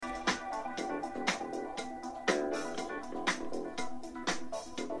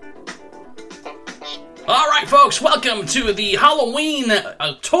All right, folks, welcome to the Halloween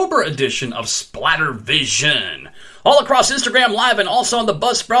October edition of SplatterVision. All across Instagram Live and also on the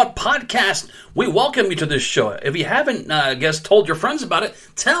Buzzsprout podcast, we welcome you to this show. If you haven't, told your friends about it,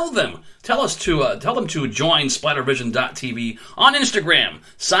 tell them. Tell them to join SplatterVision.tv on Instagram.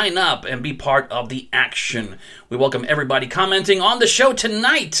 Sign up and be part of the action. We welcome everybody commenting on the show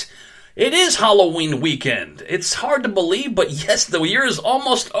tonight. It is Halloween weekend. It's hard to believe, but yes, the year is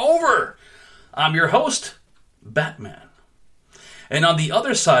almost over. I'm your host, Batman. And on the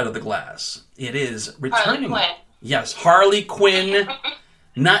other side of the glass, it is returning. Harley Quinn. Yes, Harley Quinn.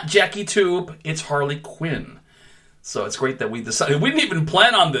 Not Jackie Toop, it's Harley Quinn. So it's great that we decided. We didn't even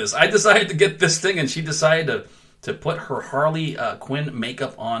plan on this. I decided to get this thing, and she decided to put her Harley Quinn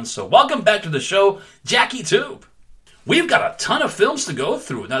makeup on. So welcome back to the show, Jackie Toop. We've got a ton of films to go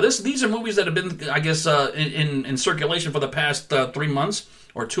through. Now, these are movies that have been, I guess, in circulation for the past 3 months,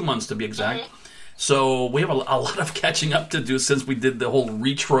 or 2 months to be exact. Mm-hmm. So we have a lot of catching up to do since we did the whole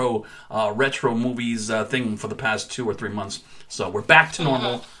retro movies thing for the past 2 or 3 months. So we're back to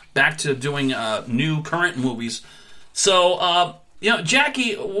normal, back to doing new current movies. So,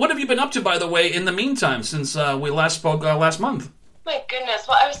 Jackie, what have you been up to, by the way, in the meantime, since we last spoke last month? My goodness.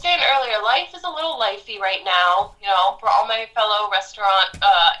 Well, I was saying earlier, life is a little lifey right now. You know, for all my fellow restaurant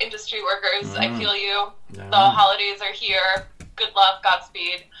industry workers, I feel you. Yeah. The holidays are here. Good luck,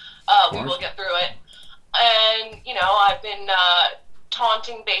 Godspeed. We will get through it. And, I've been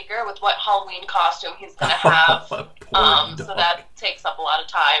taunting Baker with what Halloween costume he's going to have. So that takes up a lot of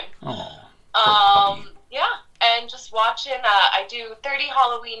time. Yeah, and just watching, I do 30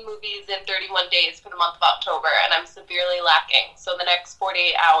 Halloween movies in 31 days for the month of October, and I'm severely lacking. So the next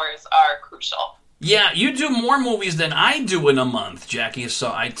 48 hours are crucial. Yeah, you do more movies than I do in a month, Jackie,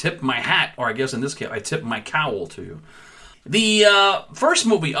 so I tip my hat, or I guess in this case, I tip my cowl to you. The first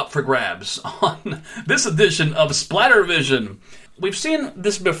movie up for grabs on this edition of SplatterVision. We've seen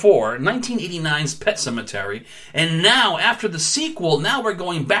this before, 1989's Pet Sematary, and now, after the sequel, now we're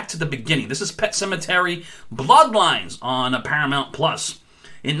going back to the beginning. This is Pet Sematary Bloodlines on Paramount+.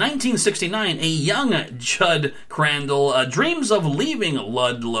 In 1969, a young Judd Crandall dreams of leaving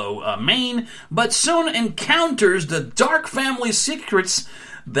Ludlow, Maine, but soon encounters the dark family secrets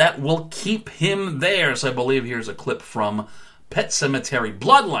that will keep him there. So I believe here's a clip from Pet Sematary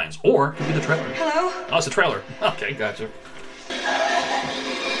Bloodlines, or it could be the trailer. Hello? Oh, it's a trailer. Okay, gotcha.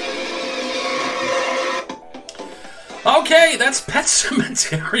 Okay, that's Pet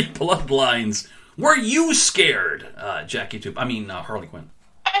Sematary Bloodlines. Were you scared, Jackie Toop? Harley Quinn.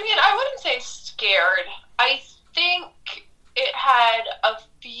 I wouldn't say scared. I think it had a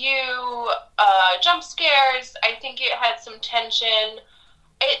few jump scares. I think it had some tension.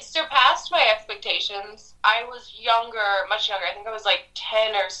 It surpassed my expectations. I was much younger. I think I was like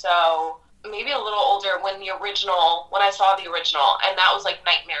 10 or so, maybe a little older when I saw the original, and that was like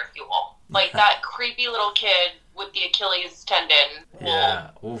nightmare fuel. Like that creepy little kid with the Achilles tendon. Yeah.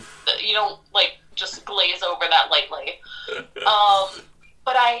 Oof. You don't just glaze over that lightly.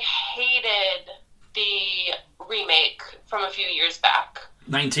 But I hated the remake from a few years back.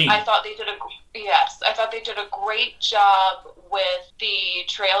 19. I thought they did a great job with the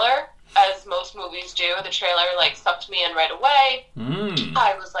trailer, as most movies do. The trailer sucked me in right away.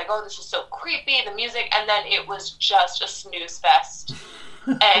 I was like, oh, this is so creepy, the music, and then it was just a snooze fest.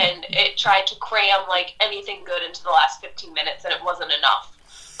 And it tried to cram anything good into the last 15 minutes, and it wasn't enough.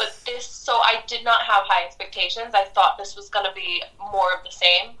 But so I did not have high expectations. I thought this was going to be more of the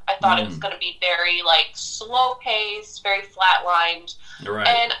same. I thought it was going to be very slow paced, very flatlined. Right.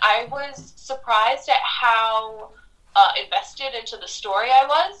 And I was surprised at how invested into the story I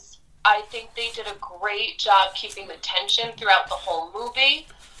was. I think they did a great job keeping the tension throughout the whole movie.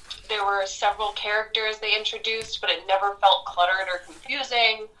 There were several characters they introduced, but it never felt cluttered or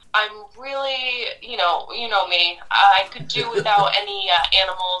confusing. I'm really, you know me, I could do without any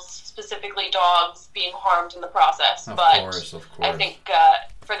animals, specifically dogs, being harmed in the process. Of but course. I think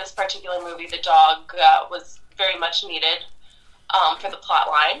for this particular movie, the dog was very much needed for the plot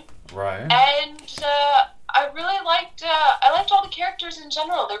line. Right. And I really liked all the characters in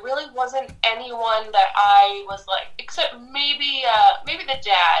general. There really wasn't anyone that I was except maybe the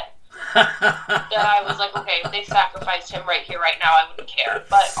dad. That I was like, okay, if they sacrificed him right here, right now, I wouldn't care.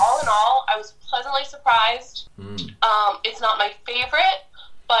 But all in all, I was pleasantly surprised. It's not my favorite,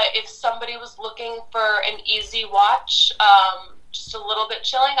 but if somebody was looking for an easy watch, just a little bit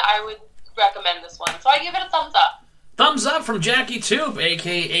chilling, I would recommend this one. So I give it a thumbs up. Thumbs up from Jackie Toop,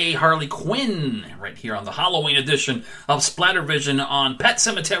 a.k.a. Harley Quinn, right here on the Halloween edition of SplatterVision on Pet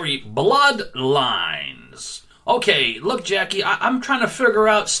Sematary Bloodlines. Okay, look, Jackie, I'm trying to figure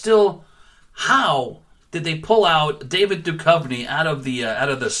out still how did they pull out David Duchovny out of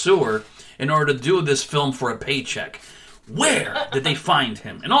the sewer in order to do this film for a paycheck? Where did they find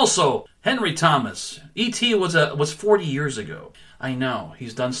him? And also, Henry Thomas. E.T. was 40 years ago. I know,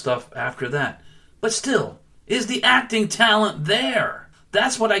 he's done stuff after that. But still, is the acting talent there?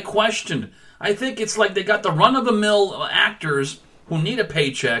 That's what I questioned. I think it's like they got the run-of-the-mill actors who need a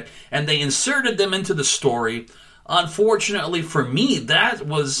paycheck, and they inserted them into the story. Unfortunately for me, I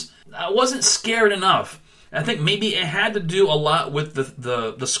wasn't scared enough. I think maybe it had to do a lot with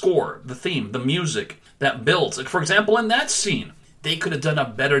the score, the theme, the music that builds. Like, for example, in that scene, they could have done a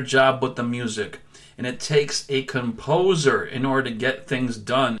better job with the music. And it takes a composer in order to get things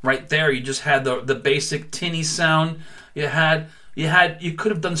done. Right there, you just had the basic tinny sound. You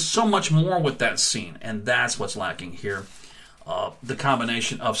could have done so much more with that scene, and that's what's lacking here. The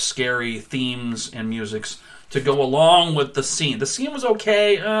combination of scary themes and musics to go along with the scene. The scene was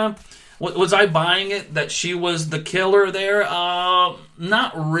okay. Was I buying it that she was the killer there?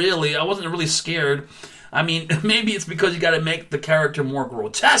 Not really. I wasn't really scared. I mean, maybe it's because you got to make the character more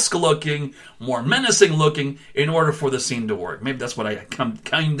grotesque looking, more menacing looking, in order for the scene to work. Maybe that's what I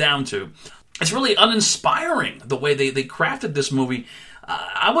came down to. It's really uninspiring the way they crafted this movie.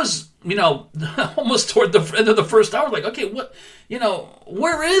 I was, almost toward the end of the first hour, like, okay,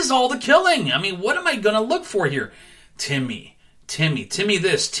 where is all the killing? I mean, what am I going to look for here? Timmy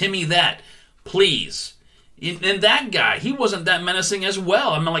this, Timmy that, please. And that guy, he wasn't that menacing as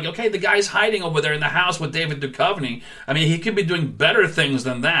well. I mean, like, okay, the guy's hiding over there in the house with David Duchovny. I mean, he could be doing better things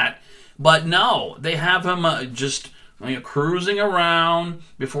than that. But no, they have him just cruising around.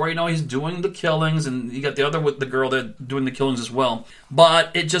 Before you know, he's doing the killings. And you got the girl that doing the killings as well.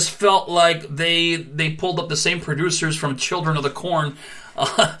 But it just felt like they pulled up the same producers from Children of the Corn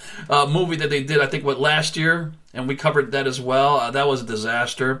movie that they did, I think, last year? And we covered that as well. That was a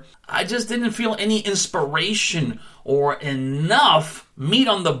disaster. I just didn't feel any inspiration or enough meat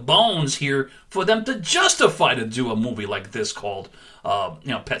on the bones here for them to justify to do a movie like this called,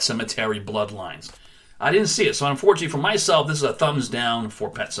 Pet Sematary Bloodlines. I didn't see it. So unfortunately for myself, this is a thumbs down for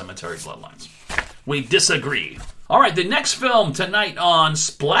Pet Sematary Bloodlines. We disagree. All right, the next film tonight on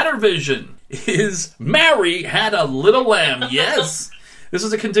SplatterVision is Mary Had a Little Lamb. Yes. This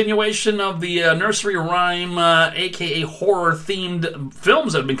is a continuation of the nursery rhyme, a.k.a. horror-themed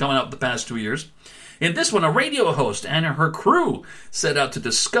films that have been coming out the past 2 years. In this one, a radio host and her crew set out to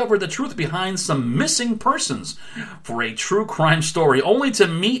discover the truth behind some missing persons for a true crime story, only to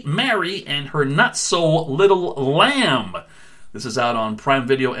meet Mary and her not-so-little lamb. This is out on Prime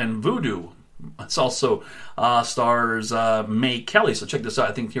Video and Vudu. It also stars May Kelly, so check this out.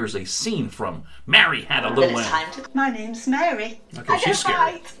 I think here's a scene from Mary Had a Little Lamb. My name's Mary. Okay, she's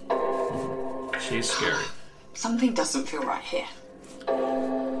scary. She's scary. Something doesn't feel right here.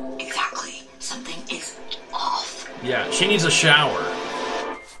 Exactly. Something is off. Yeah, she needs a shower.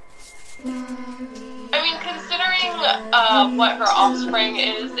 I mean, considering what her offspring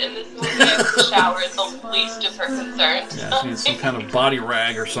is in this movie, the shower is the least of her concerns. Yeah, she needs some kind of body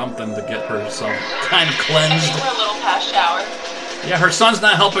rag or something to get herself kind of cleansed. I think we're a little past shower. Yeah, her son's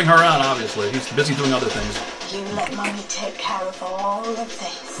not helping her out, obviously. He's busy doing other things. You let Mommy take care of all of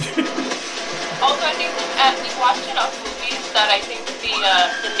this. Also, I think we've watched enough movies that I think the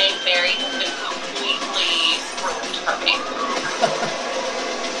name Mary has been completely ruined for me.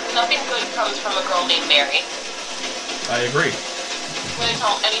 Nothing good comes from a girl named Mary. I agree. I'm going to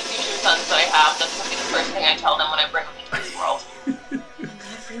tell any future sons that I have, that's going to be the first thing I tell them when I bring them into this world. And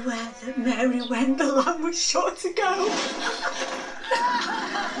everywhere that Mary went, the lamb was sure to go.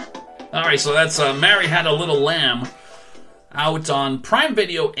 Alright, so that's Mary Had a Little Lamb, out on Prime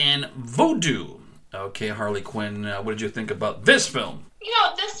Video and Vudu. Okay, Harley Quinn, what did you think about this film?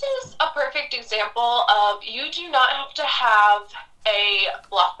 This is a perfect example of you do not have to have a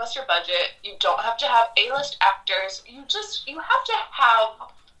blockbuster budget. You don't have to have A-list actors. You have to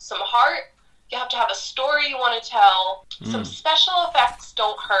have some heart. You have to have a story you want to tell. Some special effects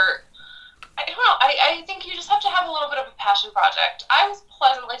don't hurt. I don't know. I think you just have to have a little bit of a passion project. I was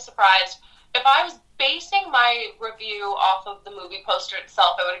pleasantly surprised. If I was basing my review off of the movie poster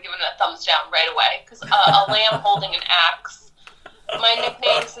itself, I would have given it a thumbs down right away. Because a lamb holding an axe. My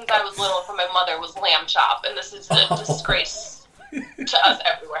nickname since I was little from my mother was Lamb Chop, and this is a disgrace to us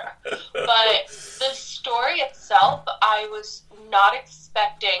everywhere. But the story itself, I was not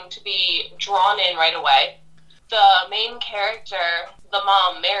expecting to be drawn in right away. The main character, the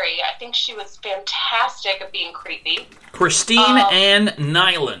mom, Mary, I think she was fantastic at being creepy. Christine Ann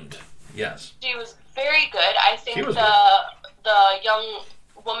Nyland. Yes. She was very good. I think the young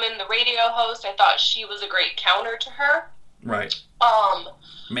woman, the radio host, I thought she was a great counter to her. Right.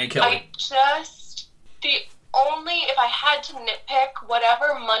 May Kelly. If I had to nitpick,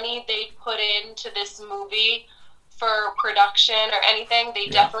 whatever money they put into this movie for production or anything, they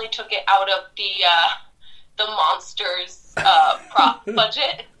definitely took it out of the monsters prop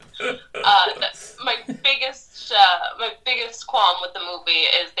budget. My biggest qualm with the movie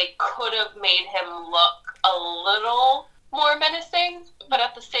is they could have made him look a little more menacing, but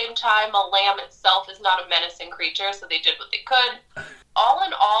at the same time, a lamb itself is not a menacing creature, so they did what they could. All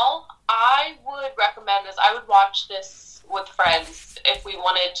in all, I would recommend this. I would watch this with friends if we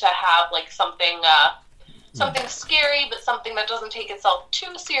wanted to have like something scary, but something that doesn't take itself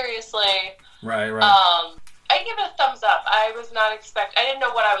too seriously. Right. I give it a thumbs up. I didn't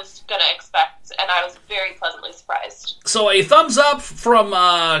know what I was going to expect, and I was very pleasantly surprised. So a thumbs up from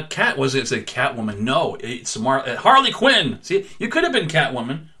was it Catwoman? No, it's Harley Quinn. See, you could have been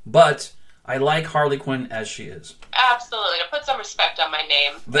Catwoman, but I like Harley Quinn as she is. Absolutely. To put some respect on my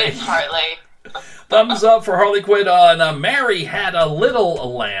name. It's Harley. Thumbs up for Harley Quinn on Mary Had a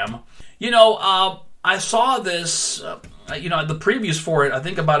Little Lamb. I saw this, the previews for it, I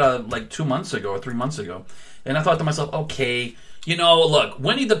think about 2 months ago or 3 months ago. And I thought to myself, okay, look,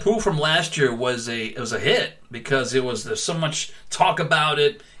 Winnie the Pooh from last year was a hit because there's so much talk about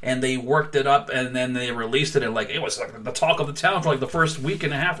it, and they worked it up, and then they released it, and it was like the talk of the town for the first week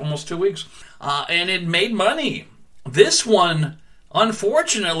and a half, almost 2 weeks, and it made money. This one,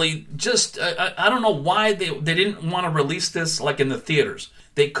 unfortunately, just I don't know why they didn't want to release this in the theaters.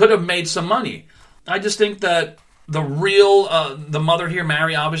 They could have made some money. I just think that the mother here,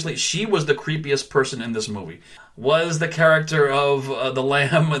 Mary, obviously, she was the creepiest person in this movie. Was the character of the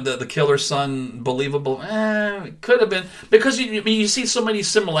lamb and the killer's son believable? It could have been. Because you see so many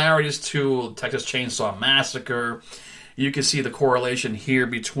similarities to Texas Chainsaw Massacre. You can see the correlation here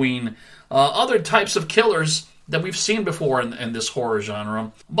between other types of killers that we've seen before in this horror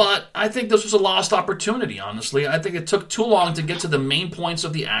genre. But I think this was a lost opportunity, honestly. I think it took too long to get to the main points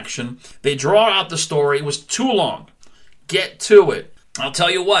of the action. They draw out the story. It was too long. Get to it. I'll tell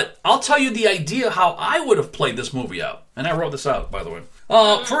you what. I'll tell you the idea how I would have played this movie out. And I wrote this out, by the way.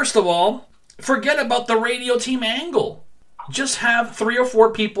 First of all, forget about the radio team angle. Just have 3 or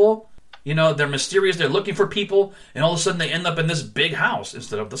 4 people. They're mysterious. They're looking for people. And all of a sudden they end up in this big house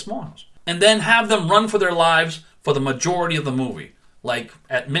instead of the small house. And then have them run for their lives for the majority of the movie.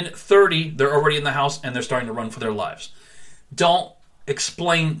 At minute 30, they're already in the house and they're starting to run for their lives. Don't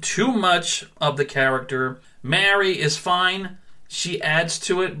explain too much of the character. Mary is fine. She adds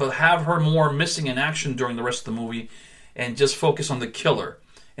to it, but have her more missing in action during the rest of the movie and just focus on the killer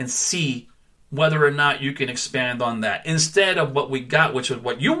and see whether or not you can expand on that. Instead of what we got, which was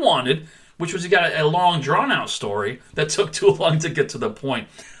what you wanted, which was you got a long, drawn-out story that took too long to get to the point.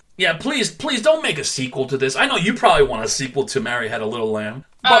 Yeah, please don't make a sequel to this. I know you probably want a sequel to Mary Had a Little Lamb.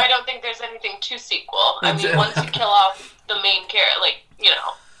 But I don't think there's anything to sequel. I mean, once you kill off the main character,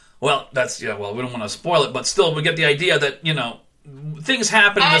 Well, we don't want to spoil it, but still, we get the idea that, things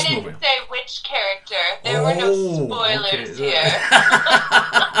happen in this movie. I didn't say which character. There were no spoilers here.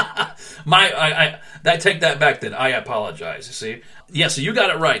 I take that back then. I apologize, you see. Yeah, so you got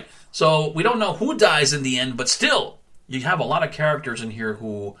it right. So we don't know who dies in the end, but still, you have a lot of characters in here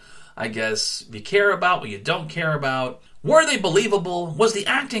who, I guess, you care about, but you don't care about. Were they believable? Was the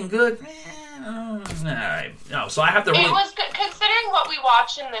acting good? No, so I have to really... It was good. Considering what we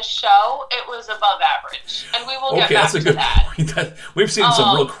watched in this show, it was above average. And we will get back to that. Okay, that's a good point. We've seen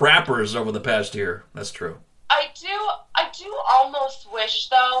some real crappers over the past year. That's true. I do almost wish,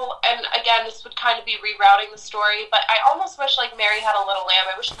 though, and again, this would kind of be rerouting the story, but I almost wish, Mary Had a Little Lamb.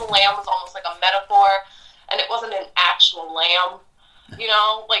 I wish the lamb was almost like a metaphor, and it wasn't an actual lamb.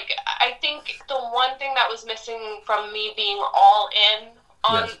 I think the one thing that was missing from me being all in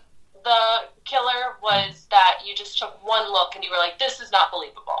on the killer was that you just took one look and you were like, this is not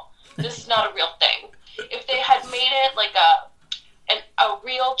believable. This is not a real thing. If they had made it a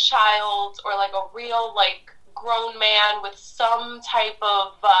real child or a real grown man with some type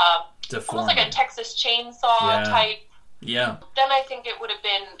of almost like a Texas Chainsaw type. Yeah. Then I think it would have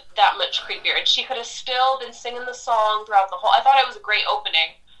been that much creepier. And she could have still been singing the song throughout the whole... I thought it was a great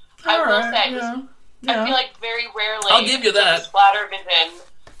opening. I will say. I feel like very rarely... I'll give you that. ...the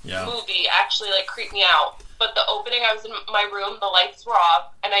SplatterVision movie actually creeped me out. But the opening, I was in my room, the lights were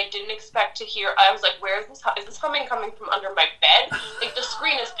off, and I didn't expect to hear... I was like, where is this? Is this humming coming from under my bed? The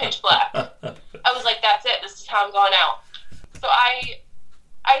screen is pitch black. I was like, that's it. This is how I'm going out. So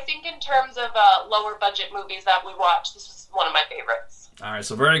I think in terms of lower budget movies that we watch, this is one of my favorites. All right,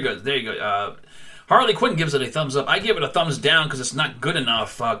 so very good. There you go. Harley Quinn gives it a thumbs up. I give it a thumbs down because it's not good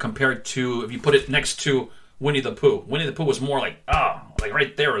enough compared to if you put it next to Winnie the Pooh. Winnie the Pooh was more right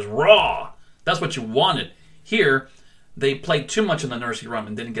there is raw. That's what you wanted. Here, they played too much in the nursery rhyme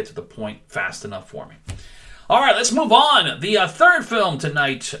and didn't get to the point fast enough for me. All right, let's move on. The third film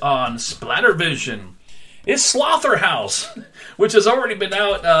tonight on SplatterVision is Slotherhouse, which has already been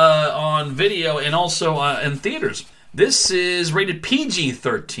out on video and also in theaters. This is rated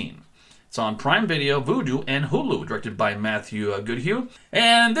PG-13. It's on Prime Video, Vudu, and Hulu, directed by Matthew Goodhue.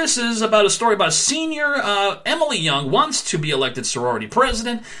 And this is about a story about senior Emily Young wants to be elected sorority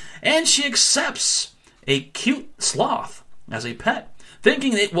president, and she accepts a cute sloth as a pet,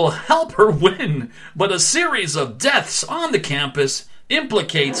 thinking it will help her win. But a series of deaths on the campus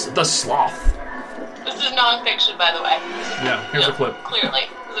implicates the sloth. This is nonfiction, by the way. Yeah, here's a clip. Clearly,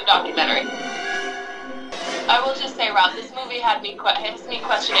 this is a documentary. I will just say, Rob, this movie has me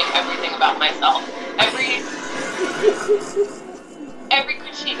questioning everything about myself. Every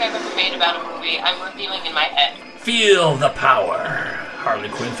critique I've ever made about a movie, I'm reviewing in my head. Feel the power, Harley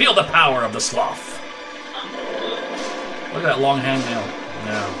Quinn. Feel the power of the sloth. Look at that long hangnail.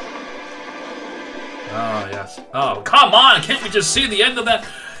 Yeah. Oh, yes. Oh, come on! Can't we just see the end of that?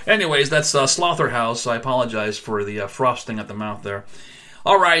 Anyways, that's Slotherhouse. I apologize for the frosting at the mouth there.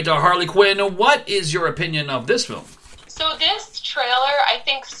 All right, Harley Quinn, what is your opinion of this film? So this trailer, I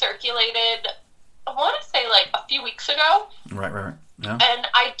think, circulated, I want to say, like, a few weeks ago. Right. Yeah. And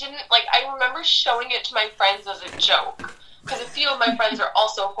I remember showing it to my friends as a joke. Because a few of my friends are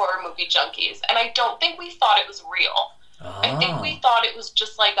also horror movie junkies. And I don't think we thought it was real. Oh. I think we thought it was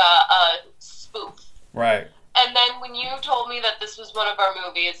just like a spoof. Right. And then when you told me that this was one of our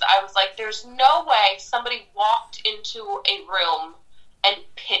movies, I was like, there's no way somebody walked into a room and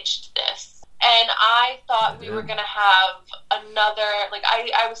pitched this. And I thought we were going to have another, like,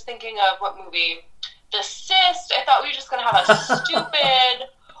 I was thinking of what movie? The Cyst. I thought we were just going to have a stupid,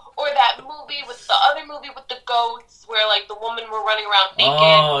 or that movie with the other movie with the goats, where, like, the woman were running around naked.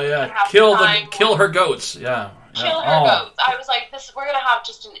 Oh, yeah. Kill her goats. Yeah. Kill her goats. I was like, we're going to have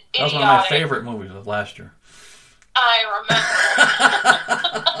just an idiotic. That was one of my favorite movies of last year. I remember.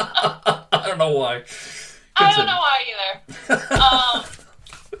 I don't know why. I don't know why either.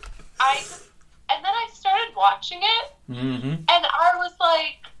 And then I started watching it, and I was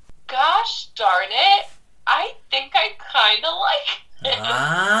like, gosh darn it, I think I kind of like it.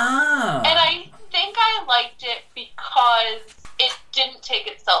 And I think I liked it because it didn't take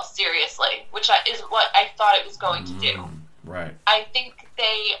itself seriously, which is what I thought it was going to do. Right. I think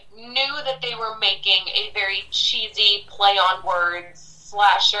they knew that they were making a very cheesy play on words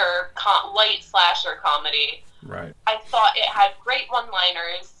light slasher comedy. Right. I thought it had great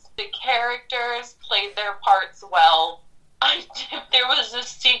one-liners. The characters played their parts well. If there was a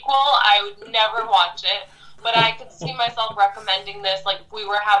sequel, I would never watch it. But I could see myself recommending this. Like, if we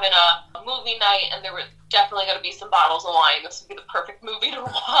were having a movie night and there were definitely going to be some bottles of wine, this would be the perfect movie to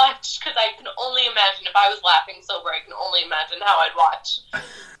watch. Because I can only imagine, if I was laughing sober, I can only imagine how I'd watch.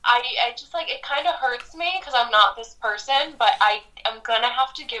 I just, like, it kind of hurts me because I'm not this person, but I am going to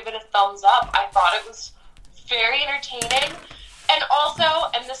have to give it a thumbs up. I thought it was very entertaining. And also,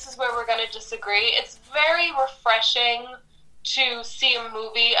 and this is where we're going to disagree, it's very refreshing to see a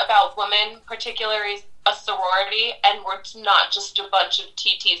movie about women, particularly a sorority, and we're not just a bunch of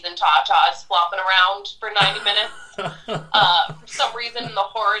TTs and tatas flopping around for 90 minutes. For some reason, in the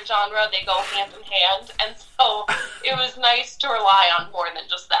horror genre, they go hand in hand, and so it was nice to rely on more than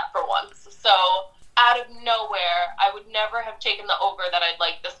just that for once. So, out of nowhere, I would never have taken the over that I'd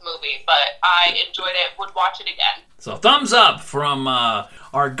like this movie, but I enjoyed it, would watch it again. So, thumbs up from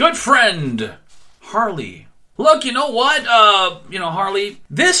our good friend, Harley. Look, you know what? Harley,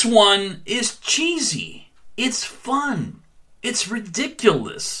 this one is cheesy. It's fun. It's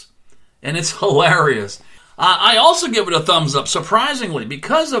ridiculous. And it's hilarious. I also give it a thumbs up, surprisingly,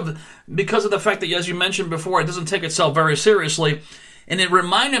 because of the fact that, as you mentioned before, it doesn't take itself very seriously. And it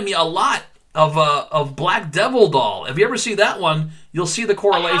reminded me a lot of Black Devil Doll. If you ever see that one, you'll see the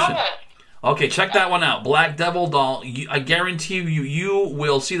correlation. Okay, check that one out. Black Devil Doll. I guarantee you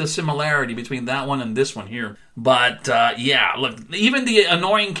will see the similarity between that one and this one here. But, yeah, look, even the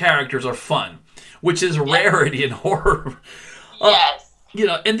annoying characters are fun, which is rarity in horror. Yes.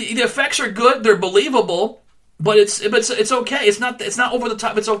 And the effects are good. They're believable, but it's okay. It's not over the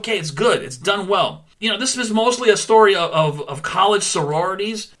top. It's okay. It's good. It's done well. This is mostly a story of college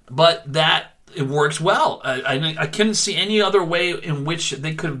sororities, but it works well. I couldn't see any other way in which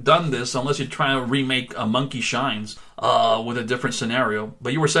they could have done this unless you're trying to remake Monkey Shines with a different scenario.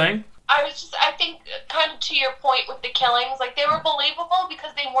 But you were saying? I think, kind of to your point with the killings, like, they were believable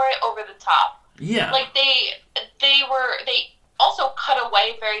because they weren't over the top. Yeah. Like, they also cut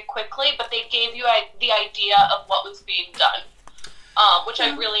away very quickly, but they gave you the idea of what was being done, which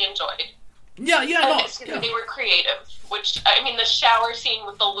I really enjoyed. Yeah, no. They were creative. Which, I mean, the shower scene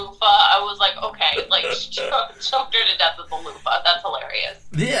with the loofah, I was like, okay, like, choked her to death with the loofah. That's hilarious.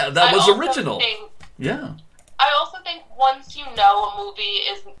 Yeah, that was original. Yeah. I also think once you know a movie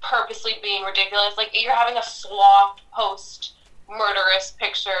is purposely being ridiculous, like, you're having a sloth post murderous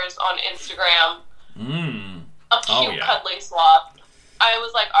pictures on Instagram. A cute, cuddly sloth. I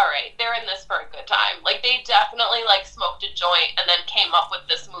was like, all right, they're in this for a good time. Like, they definitely, like, smoked a joint and then came up with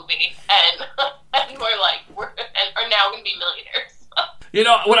this movie, and we're like, are now going to be millionaires. You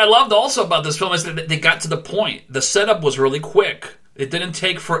know, what I loved also about this film is that they got to the point. The setup was really quick. It didn't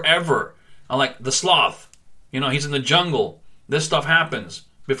take forever. Like, the sloth. You know, he's in the jungle. This stuff happens.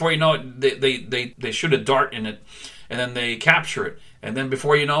 Before you know it, they shoot a dart in it, and then they capture it. And then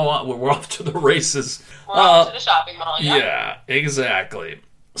before you know it, we're off to the races. We're off to the shopping mall, yeah, exactly.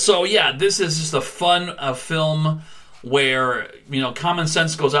 So, yeah, this is just a fun film where, you know, common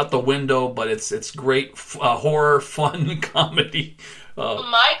sense goes out the window, but it's great horror, fun comedy.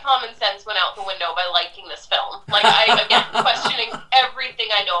 My common sense went out the window by liking this film. Like, I, again, questioning everything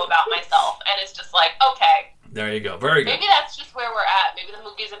I know about myself, and it's just like, okay. There you go. Very good. Maybe that's just where we're at. Maybe the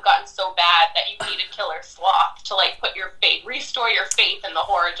movies have gotten so bad that you need a killer sloth to, like, put your faith, restore your faith in the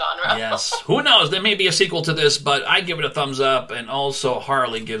horror genre. Yes. Who knows? There may be a sequel to this, but I give it a thumbs up, and also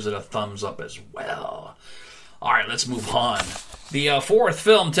Harley gives it a thumbs up as well. All right, let's move on. The fourth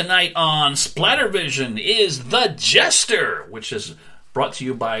film tonight on SplatterVision is The Jester, which is brought to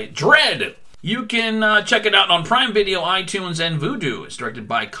you by Dread. You can check it out on Prime Video, iTunes, and Vudu. It's directed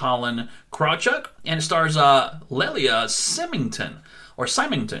by Colin Krawchuk, and it stars Lelia Symington.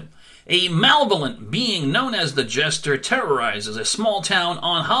 A malevolent being known as the Jester terrorizes a small town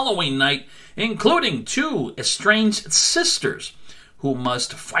on Halloween night, including two estranged sisters who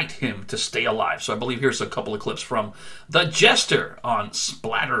must fight him to stay alive. So I believe here's a couple of clips from The Jester on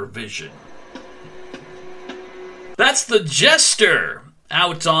SplatterVision. That's The Jester,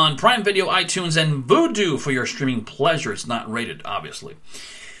 out on Prime Video, iTunes, and Vudu for your streaming pleasure. It's not rated, obviously.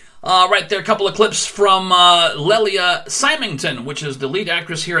 Right there, a couple of clips from Lelia Symington, which is the lead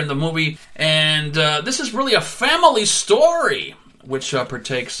actress here in the movie. And this is really a family story, which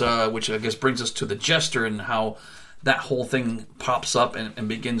which I guess brings us to The Jester and how that whole thing pops up and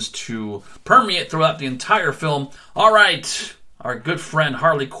begins to permeate throughout the entire film. All right, our good friend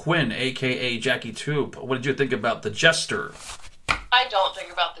Harley Quinn, a.k.a. Jackie Toop. What did you think about The Jester? I don't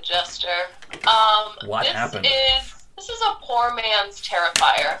think about The Jester. What happened? This is a poor man's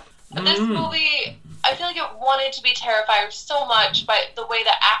Terrifier. This movie, I feel like it wanted to be Terrifier so much by the way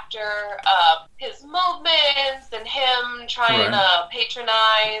the actor, his movements, and him trying to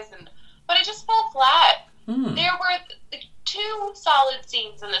patronize, but it just fell flat. There were two solid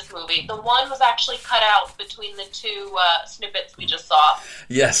scenes in this movie. The one was actually cut out between the two snippets we just saw.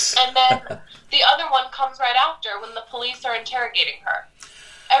 Yes. And then the other one comes right after when the police are interrogating her.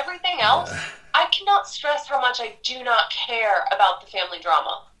 Everything else, I cannot stress how much I do not care about the family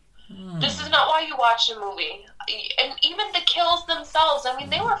drama. This is not why you watch a movie. And even the kills themselves, I mean,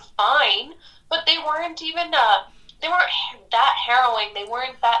 they were fine, but they weren't even, they weren't that harrowing. They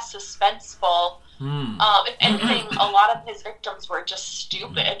weren't that suspenseful. If anything, a lot of his victims were just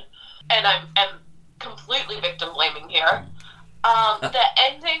stupid. And I'm completely victim blaming here. The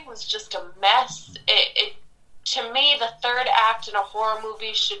ending was just a mess. It to me, the third act in a horror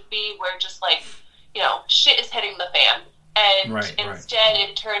movie should be where just, like, you know, shit is hitting the fan. And instead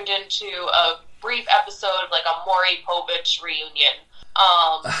it turned into a brief episode of, like, a Maury Povich reunion.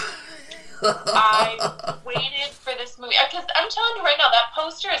 I waited for this movie. Because I'm telling you right now, that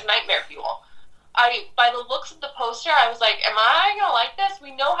poster is nightmare fuel. By the looks of the poster, I was like, am I going to like this?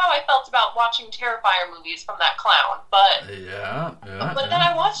 We know how I felt about watching Terrifier movies from that clown. But then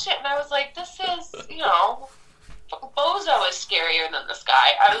I watched it and I was like, this is, you know, Bozo is scarier than this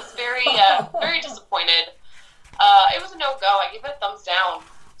guy. I was very, very disappointed. It was a no-go. I give it a thumbs down.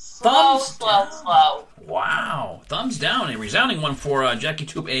 Slow. Wow. Thumbs down. A resounding one for Jackie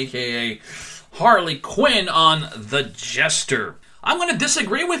Toop, a.k.a. Harley Quinn on The Jester. I'm going to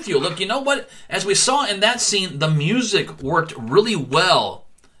disagree with you. Look, you know what? As we saw in that scene, the music worked really well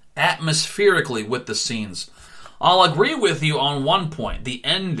atmospherically with the scenes. I'll agree with you on one point. The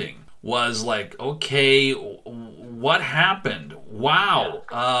ending was like, okay, what happened? Wow.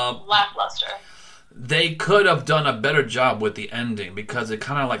 Lackluster. They could have done a better job with the ending because it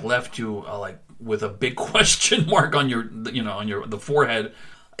kind of like left you like with a big question mark on your, you know, on the forehead.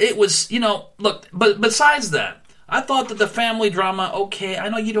 It was, you know, look, but besides that, I thought that the family drama, okay, I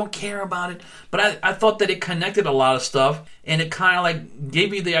know you don't care about it, but I thought that it connected a lot of stuff, and it kind of like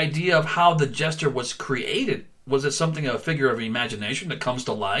gave you the idea of how the Jester was created. Was it something, a figure of imagination that comes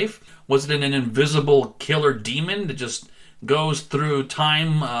to life? Was it an invisible killer demon that just goes through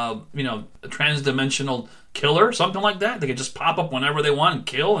time, a transdimensional killer, something like that? They could just pop up whenever they want and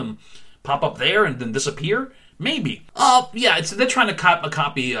kill and pop up there and then disappear? Maybe. They're trying to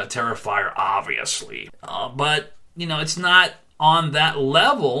copy Terrifier, obviously. But, it's not on that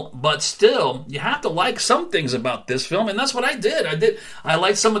level, but still, you have to like some things about this film, and that's what I did. I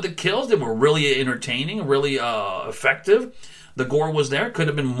liked some of the kills. They were really entertaining, really effective. The gore was there. Could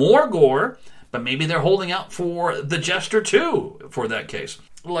have been more gore, but maybe they're holding out for the Jester too, for that case.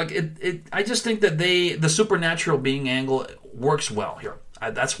 Like, I just think that the supernatural being angle works well here.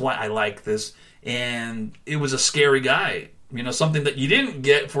 That's why I like this. And it was a scary guy. Something that you didn't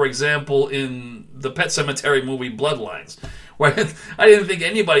get, for example, in the Pet Sematary movie Bloodlines, where I didn't think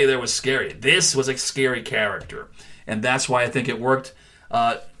anybody there was scary. This was a scary character. And that's why I think it worked.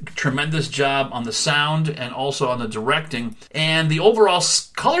 Tremendous job on the sound and also on the directing. And the overall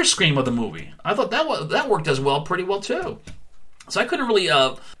color scheme of the movie, I thought that worked as well, pretty well too. So I couldn't really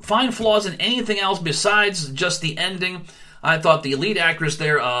find flaws in anything else besides just the ending. I thought the lead actress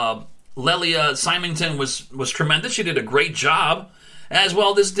there, Lelia Symington, was tremendous. She did a great job. As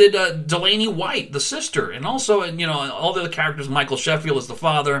well as did Delaney White, the sister. And also, all the other characters, Michael Sheffield is the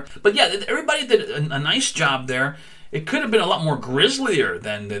father. But yeah, everybody did a nice job there. It could have been a lot more grislier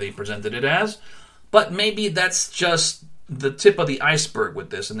than they presented it as. But maybe that's just the tip of the iceberg with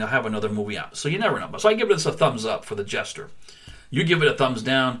this, and they'll have another movie out. So you never know. So I give this a thumbs up for the Jester. You give it a thumbs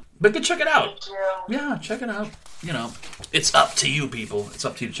down, but go check it out. Yeah, check it out. It's up to you, people. It's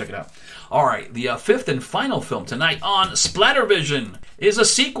up to you to check it out. All right, the fifth and final film tonight on SplatterVision is a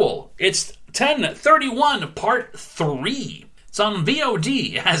sequel. It's 1031 Part 3. It's on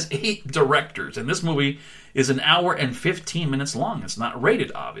VOD. It has 8 directors, and this movie is an hour and 15 minutes long. It's not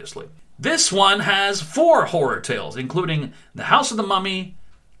rated, obviously. This one has 4 horror tales, including The House of the Mummy,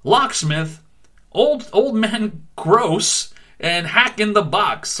 Locksmith, Old Man Gross, and Hack in the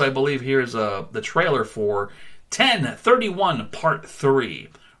Box. I believe here's the trailer for 1031 Part 3,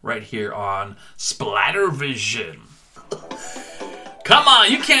 right here on SplatterVision. Come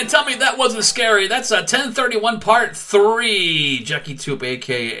on, you can't tell me that wasn't scary. That's a 1031 Part 3. Jackie Toop,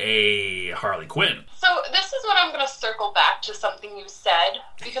 a.k.a. Harley Quinn. So this is when I'm going to circle back to something you said,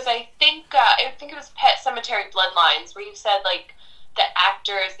 because I think it was Pet Sematary Bloodlines, where you said, like, the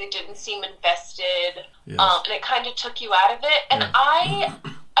actors, they didn't seem invested, yes. And it kind of took you out of it. And yeah.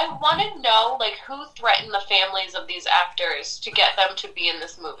 I want to know, like, who threatened the families of these actors to get them to be in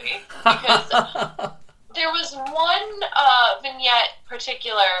this movie. Because there was one vignette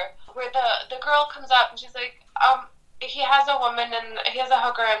particular where the girl comes up and she's like, he has a woman and he has a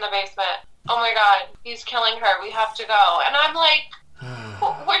hooker in the basement. Oh my God, he's killing her. We have to go. And I'm like,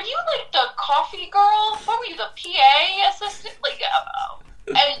 were you like the coffee girl? What were you, the PA assistant? Like,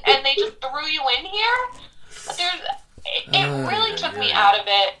 and they just threw you in here? It really took me out of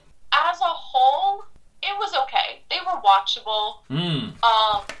it. As a whole, it was okay. They were watchable.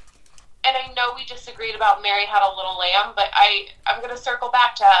 And I know we disagreed about Mary Had a Little Lamb, but I'm going to circle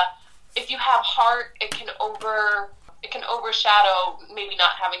back to, if you have heart, it can overshadow maybe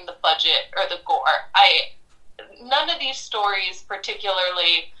not having the budget or the gore. None of these stories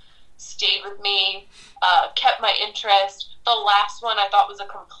particularly stayed with me, kept my interest. The last one I thought was a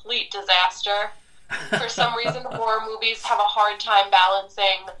complete disaster. For some reason, horror movies have a hard time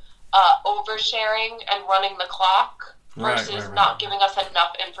balancing oversharing and running the clock versus not giving us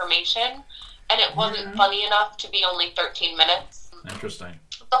enough information. And it wasn't funny enough to be only 13 minutes. Interesting.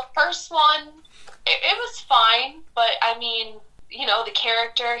 The first one, it was fine, but I mean, the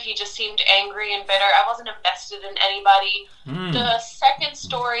character, he just seemed angry and bitter. I wasn't invested in anybody. The second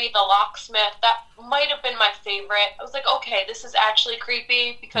story, The Locksmith, that might have been my favorite. I was like, okay, this is actually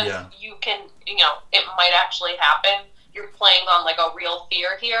creepy because you can, it might actually happen. You're playing on like a real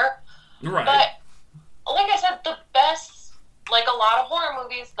fear here. Right. But like I said, the best, like a lot of horror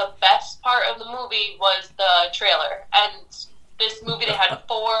movies, the best part of the movie was the trailer. And this movie, they had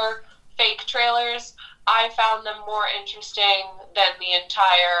 4 fake trailers. I found them more interesting than the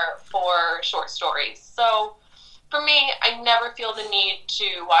entire 4 short stories. So, for me, I never feel the need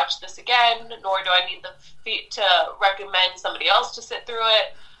to watch this again, nor do I need to recommend somebody else to sit through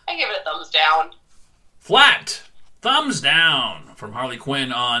it. I give it a thumbs down. Flat. Thumbs down from Harley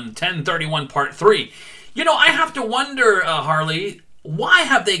Quinn on 1031 Part 3. I have to wonder, Harley, why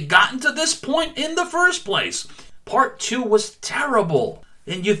have they gotten to this point in the first place? Part 2 was terrible.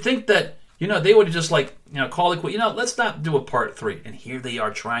 And you think that they would have just call it quit. Let's not do a Part 3. And here they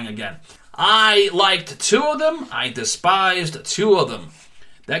are trying again. I liked 2 of them. I despised 2 of them.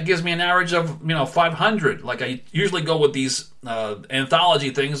 that gives me an average of 500. Like I usually go with these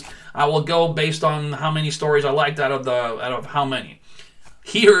anthology things. I will go based on how many stories I liked out of how many.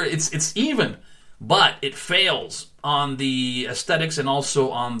 Here it's even, but it fails on the aesthetics and also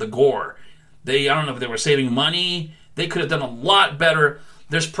on the gore. I don't know if they were saving money. They could have done a lot better.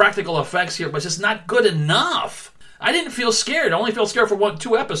 There's practical effects here, but it's just not good enough. I didn't feel scared. I only felt scared for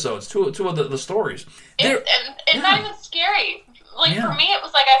two episodes, two of the stories. It's not even scary. Like, for me, it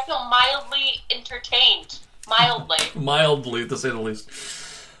was like I feel mildly entertained. Mildly, to say the least.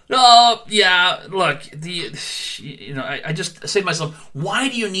 Oh, yeah, look, I just say to myself, why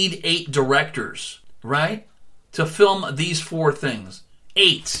do you need 8 directors, right, to film these 4 things?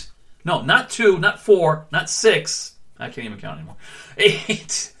 8. No, not 2, not 4, not 6. I can't even count anymore.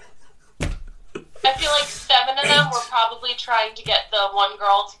 8. I feel like 7 of them were probably trying to get the one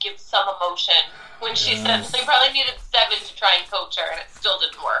girl to give some emotion when she said they probably needed 7 to try and coach her, and it still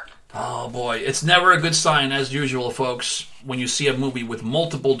didn't work. Oh, boy. It's never a good sign, as usual, folks, when you see a movie with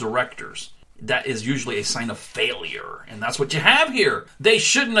multiple directors. That is usually a sign of failure, and that's what you have here. They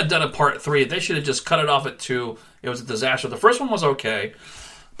shouldn't have done a part 3. They should have just cut it off at 2. It was a disaster. The first one was okay,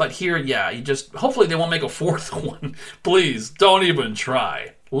 but here, hopefully they won't make a 4th one. Please, don't even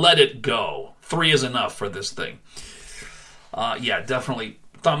try. Let it go. 3 is enough for this thing. Definitely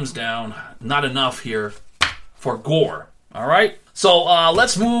thumbs down. Not enough here for gore. All right? So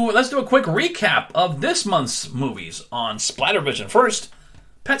let's do a quick recap of this month's movies on SplatterVision. First,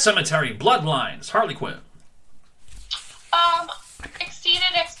 Pet Sematary, Bloodlines, Harley Quinn.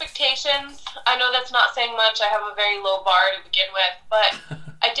 Exceeded expectations. I know that's not saying much. I have a very low bar to begin with, but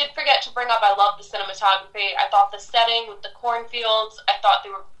I did forget to bring up I love the cinematography. I thought the setting with the cornfields, I thought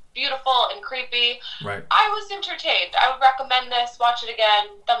they were beautiful and creepy. Right. I was entertained. I would recommend this. Watch it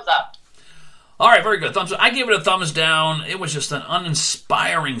again. Thumbs up. All right, very good. Thumbs up. I gave it a thumbs down. It was just an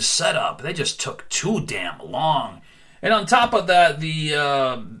uninspiring setup. They just took too damn long. And on top of that,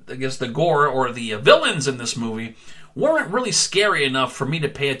 the gore or the villains in this movie weren't really scary enough for me to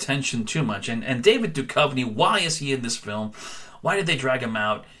pay attention too much. And David Duchovny, why is he in this film? Why did they drag him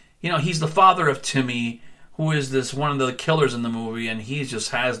out? He's the father of Timmy, who is one of the killers in the movie, and he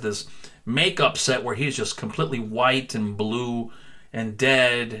just has this makeup set where he's just completely white and blue and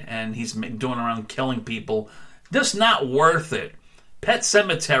dead, and he's doing around killing people. Just not worth it. Pet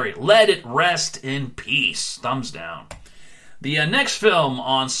Sematary, let it rest in peace. Thumbs down. The next film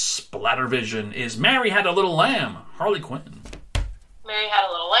on SplatterVision is Mary Had a Little Lamb, Harley Quinn. Mary had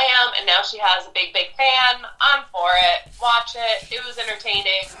a little lamb, and now she has a big, big fan. I'm for it. Watch it. It was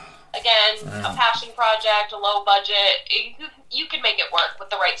entertaining. Again, a passion project, a low budget. You can make it work with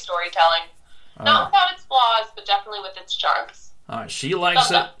the right storytelling. Not without its flaws, but definitely with its charms. All right, she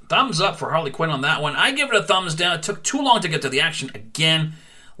likes it. Thumbs up for Harley Quinn on that one. I give it a thumbs down. It took too long to get to the action again.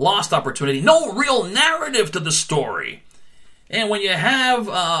 Lost opportunity. No real narrative to the story. And when you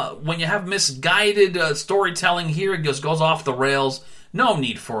have misguided storytelling here, it just goes off the rails. No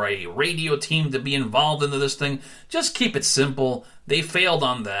need for a radio team to be involved into this thing. Just keep it simple. They failed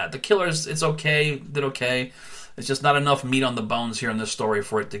on that. The killers, it's okay, did okay. It's just not enough meat on the bones here in this story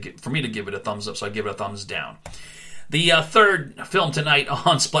for me to give it a thumbs up, so I give it a thumbs down. The third film tonight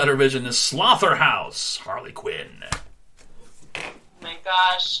on SplatterVision is Slotherhouse, Harley Quinn. My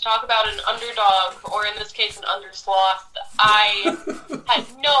gosh, talk about an underdog, or in this case, an undersloth. I had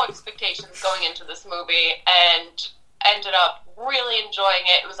no expectations going into this movie, and ended up really enjoying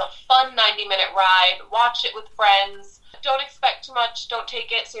it. It was a fun 90-minute ride. Watch it with friends. Don't expect too much. Don't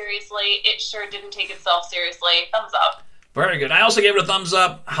take it seriously. It sure didn't take itself seriously. Thumbs up. Very good. I also gave it a thumbs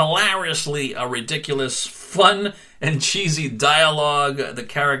up. Hilariously ridiculous, fun, and cheesy dialogue. The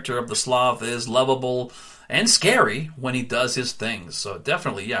character of the sloth is lovable and scary when he does his things. So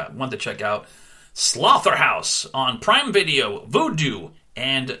definitely, one to check out. Slotherhouse on Prime Video, Vudu,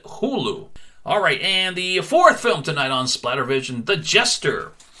 and Hulu. All right, and the fourth film tonight on SplatterVision, The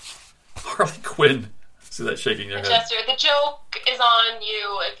Jester. Harley Quinn. See that shaking your head? Jester. The joke is on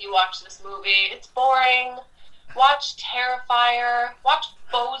you if you watch this movie. It's boring. Watch Terrifier. Watch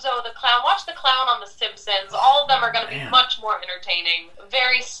Bozo the Clown. Watch the Clown on The Simpsons. All of them are going to be much more entertaining.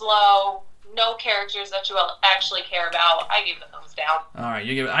 Very slow. No characters that you will actually care about. I give it a thumbs down. All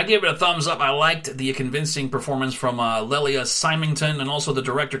right, I gave it a thumbs up. I liked the convincing performance from Lelia Symington, and also the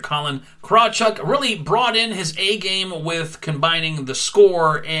director Colin Krawchuk really brought in his A-game with combining the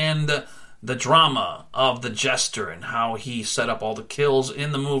score and the drama of the Jester and how he set up all the kills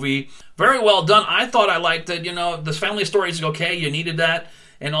in the movie. Very well done. I thought I liked it. This family story is okay. You needed that.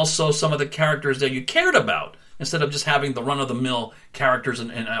 And also some of the characters that you cared about, instead of just having the run-of-the-mill characters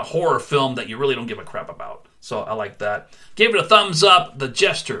in a horror film that you really don't give a crap about. So I like that. Gave it a thumbs up. The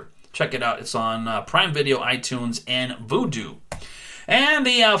Jester. Check it out. It's on Prime Video, iTunes, and Vudu. And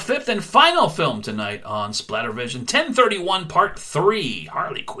the fifth and final film tonight on SplatterVision, 1031 Part 3,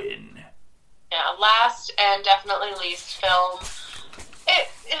 Harley Quinn. Yeah, last and definitely least film.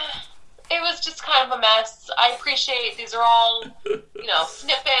 It was just kind of a mess. I appreciate these are all,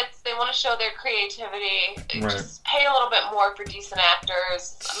 snippets. They want to show their creativity. Right. Just pay a little bit more for decent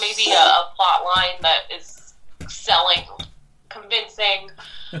actors. Maybe a plot line that is selling, convincing.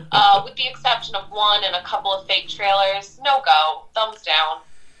 With the exception of one and a couple of fake trailers, no go. Thumbs down.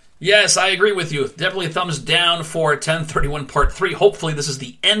 Yes, I agree with you. Definitely a thumbs down for 1031 Part 3. Hopefully this is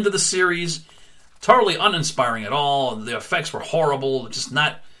the end of the series. Totally uninspiring at all. The effects were horrible. Just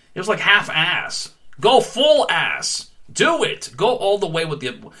not... It was like half-ass. Go full ass. Do it. Go all the way with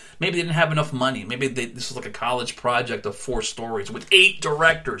the... Maybe they didn't have enough money. Maybe this was like a college project of 4 stories with 8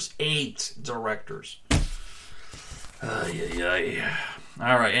 directors. 8 directors. All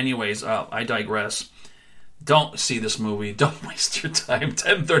right, anyways, I digress. Don't see this movie. Don't waste your time.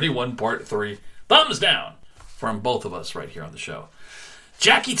 1031 Part 3. Thumbs down from both of us right here on the show.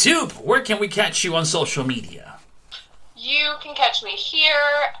 Jackie Toop, where can we catch you on social media? You can catch me here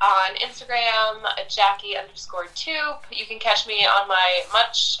on Instagram at Jackie_Toop. You can catch me on my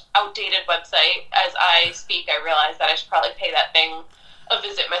much outdated website. As I speak, I realize that I should probably pay that thing a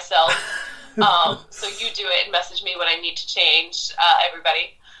visit myself. So you do it and message me when I need to change,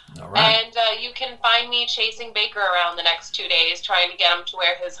 everybody. All right. And you can find me chasing Baker around the next 2 days, trying to get him to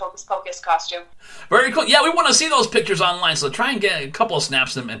wear his Hocus Pocus costume. Very cool. Yeah, we want to see those pictures online, so try and get a couple of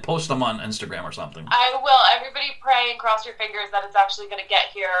snaps of them and post them on Instagram or something. I will. Everybody pray and cross your fingers that it's actually going to get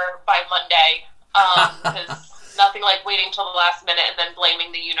here by Monday. Because nothing like waiting till the last minute and then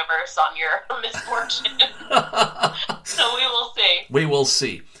blaming the universe on your misfortune. So we will see. We will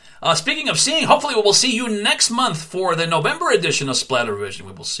see. Speaking of seeing, hopefully we will see you next month for the November edition of SplatterVision.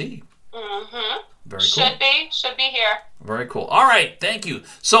 We will see. Mm-hmm. Very cool. Should be here. Very cool. All right, thank you.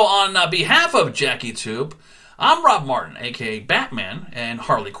 So on behalf of Jackie Toop, I'm Rob Martin, a.k.a. Batman, and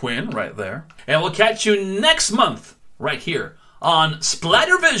Harley Quinn right there. And we'll catch you next month right here on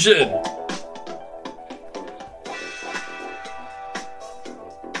SplatterVision.